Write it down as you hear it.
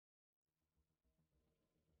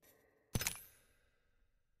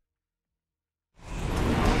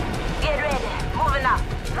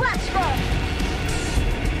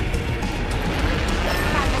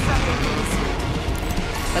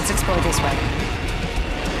go this way.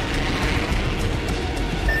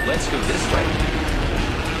 Let's go this way.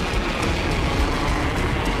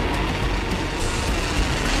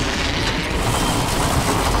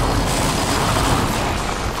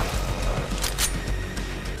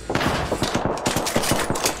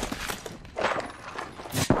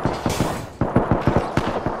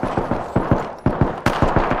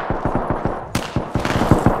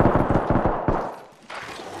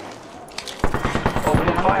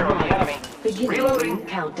 Reloading.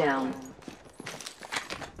 Countdown.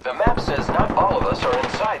 The map says not all of us are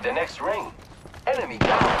inside the next ring. Enemy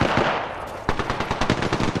down.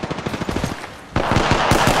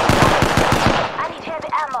 I need heavy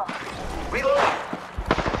ammo. Reloading.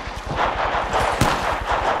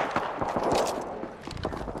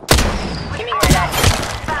 Give me where that.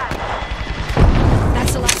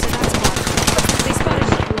 That's the last of that squad. They spotted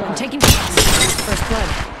me. I'm taking shots. First blood.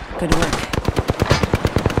 Good work.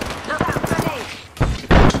 Look out, grenade.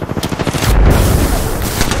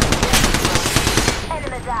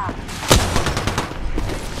 Enemy down.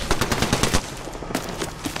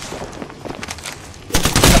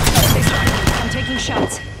 They spotted me. I'm taking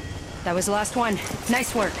shots. That was the last one.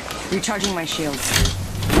 Nice work. Recharging my shields.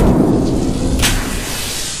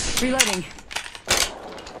 Reloading.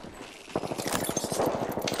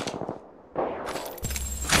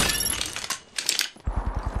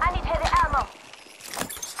 I need heavy ammo.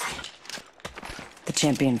 The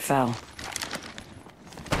champion fell.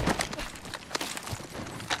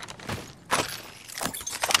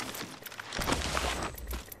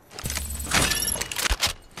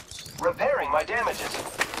 Repairing my damages.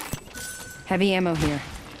 Heavy ammo here.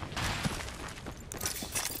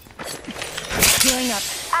 Healing up.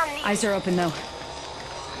 Eyes are open though.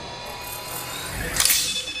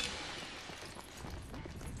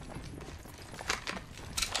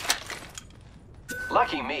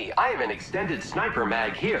 Lucky me, I have an extended sniper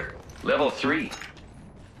mag here. Level 3.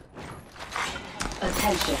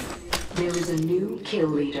 Attention. There is a new kill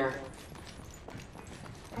leader.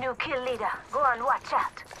 New kill leader. Go on, watch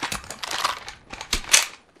out.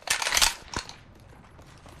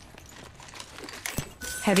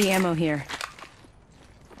 Heavy ammo here.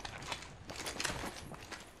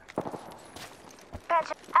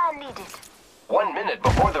 Patch, I need it. 1 minute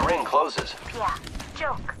before the ring closes. Yeah,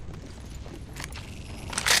 joke.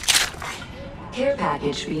 Care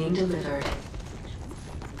package being delivered.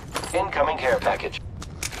 Incoming care package.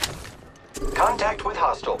 Contact with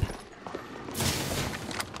hostile.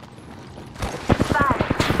 Fire.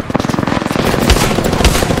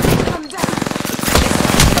 Come down.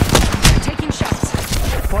 They're taking shots.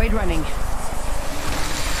 Void running.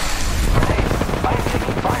 Hey, I'm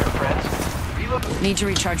taking fire, friends. Reload. Need to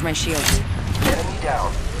recharge my shields. Enemy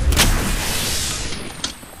down.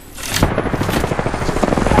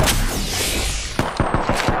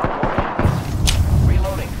 Taking out more enemies.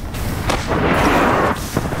 Reloading.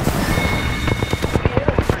 The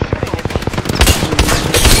enemies are shooting at me.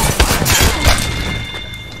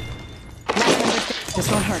 This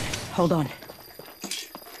won't hurt. Hold on.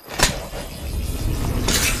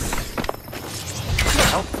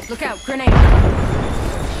 Look out, grenade.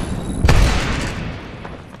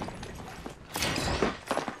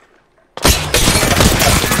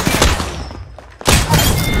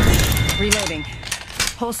 Reloading.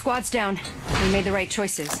 Whole squad's down. We made the right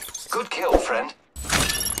choices. Good kill, friend.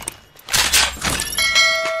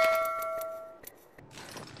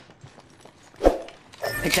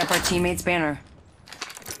 Picked up our teammate's banner.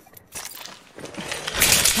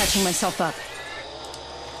 Catching myself up.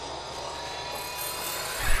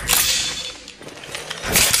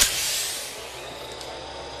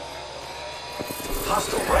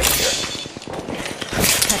 Hostile right here.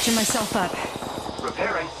 Catching myself up.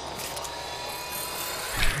 Repairing.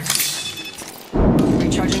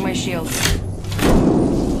 Recharging my shields.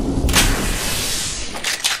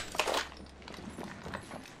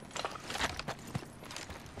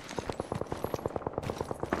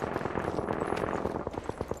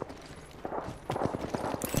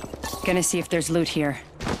 Gonna see if there's loot here.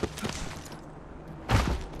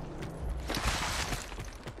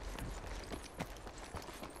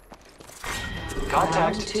 Contact.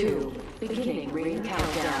 Round 2. Beginning ring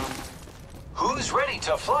countdown. Who's ready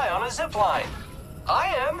to fly on a zipline?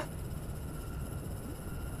 I am.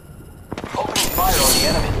 Opening fire on the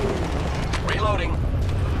enemy. Reloading.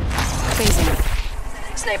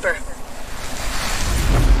 Phasing. Sniper.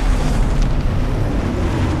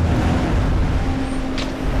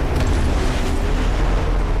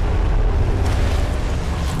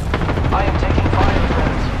 I am taking fire,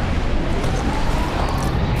 friends.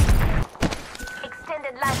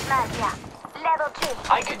 Extended life mag, yeah. Level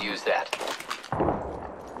 2. I could use use that.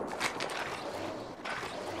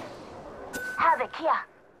 Havoc here.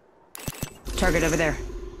 Target over there.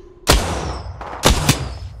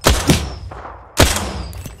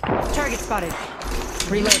 Target spotted.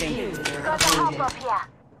 Reloading. Got a hop up here.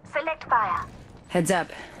 Select fire. Heads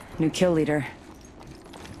up. New kill leader.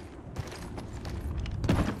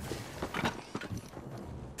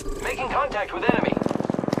 Making contact with enemy.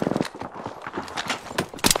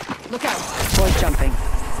 Look out. Boy jumping.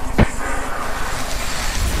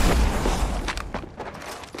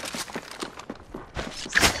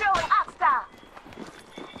 Throwing Oxstar.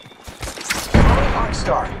 Rock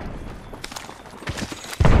star.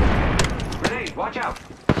 Grenade, watch out.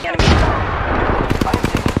 Enemy. I am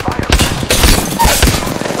taking fire.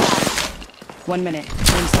 1 minute.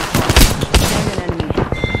 Aim so far. Down an enemy.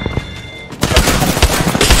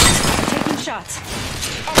 Taking shots.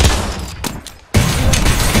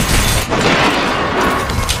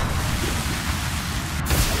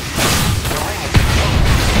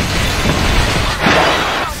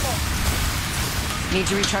 Need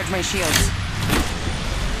to recharge my shields.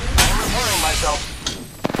 I'm repairing myself.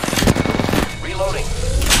 Reloading.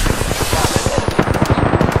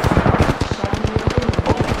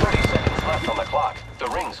 Only 30 seconds left on the clock. The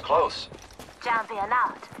ring's close. Champion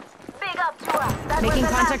out. Big up to us. That Making was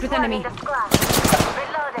the contact last with one enemy. in the squad.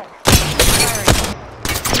 Reloading. Firing.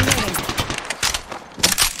 Reloading.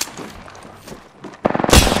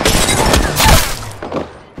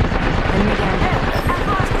 Enemy down.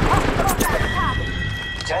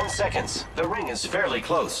 10 seconds. The ring is fairly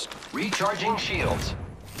close. Recharging shields.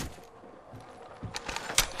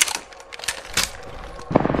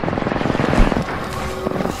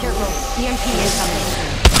 Careful. EMP incoming.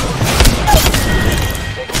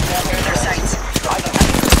 Taking their sights.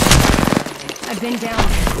 I've been down.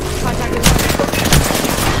 Contact with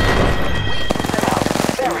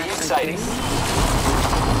Very exciting.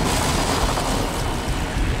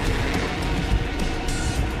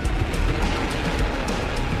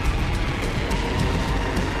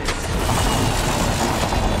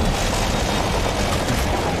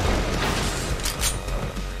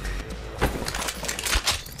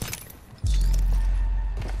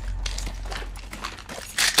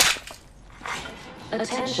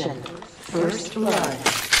 Attention. First blood.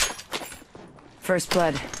 First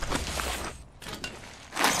blood.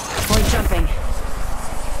 Boy jumping.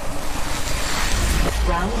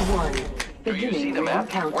 Round 1. Do you see Beginning the ring map?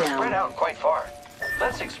 We're spread countdown. out quite far.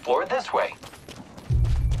 Let's explore this way.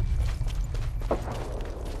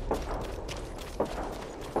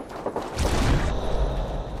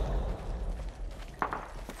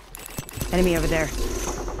 Enemy over there.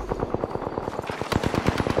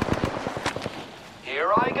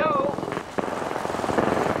 Here I go.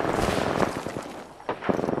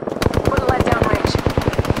 We'll let down range.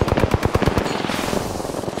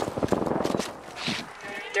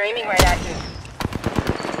 They're aiming right at you.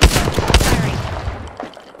 Firing.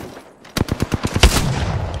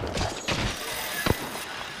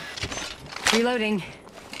 Reloading.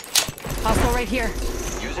 Hostile right here.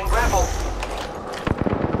 Using grapple.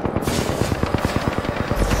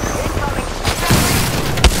 Incoming.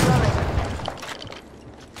 Reloading.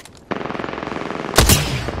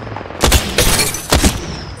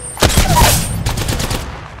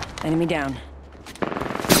 Enemy down.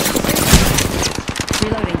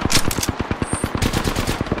 Reloading.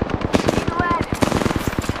 Red.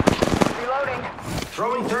 Reloading.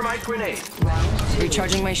 Throwing thermite grenade. Round 2.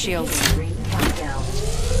 Recharging my shields. Ring countdown.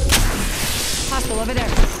 Hostile over there.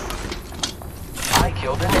 I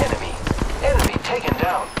killed an enemy. Enemy taken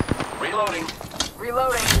down. Reloading.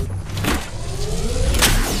 Reloading.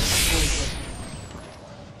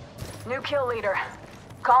 New kill leader.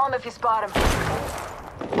 Call him if you spot him.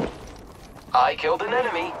 I killed an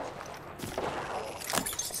enemy.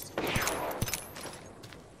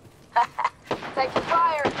 Taking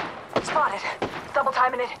fire. Spotted. Double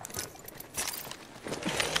timing it.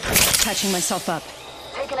 Patching myself up.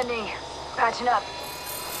 Taking a knee. Patching up.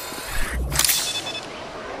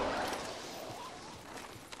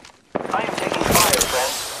 I am taking fire,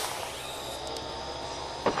 friends.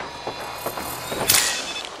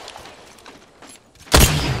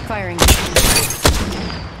 Firing.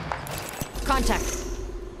 Contact.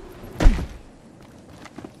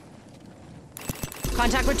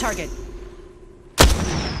 Contact with target.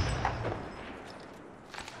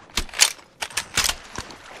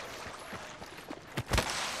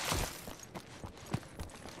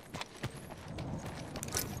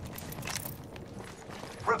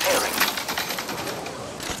 Repairing.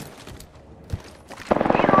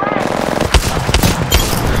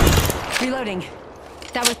 Reloading.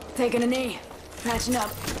 That was taking a knee. Patching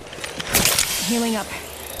up. Healing up.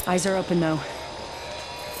 Eyes are open though.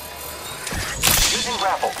 Using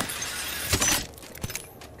grapple.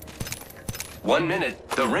 1 minute.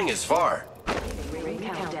 The ring is far. Ring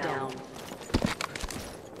countdown.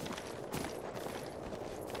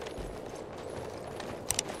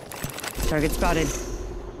 Target spotted.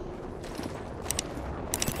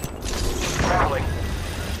 Traveling.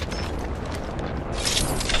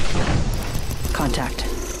 Contact.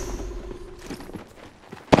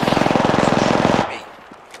 Me.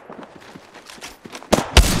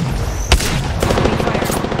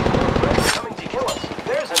 Coming to kill us.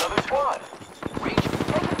 There's another squad. Reach.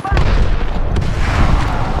 Taking fire!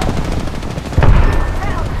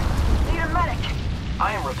 Down! Need a medic!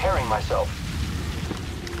 I am repairing myself.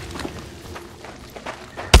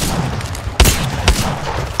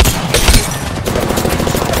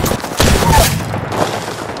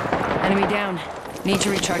 Enemy down. Need to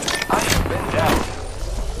recharge. I have been down.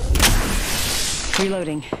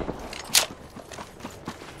 Reloading.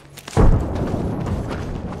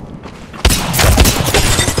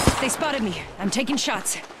 They spotted me. I'm taking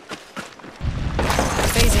shots.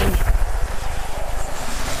 Phasing.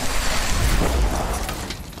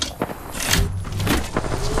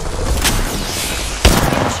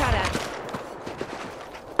 Getting shot at.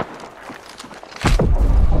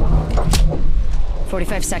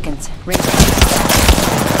 "45 seconds. Ring.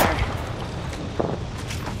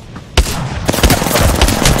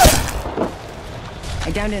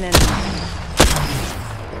 I downed an enemy.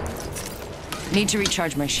 Need to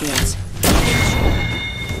recharge my shields.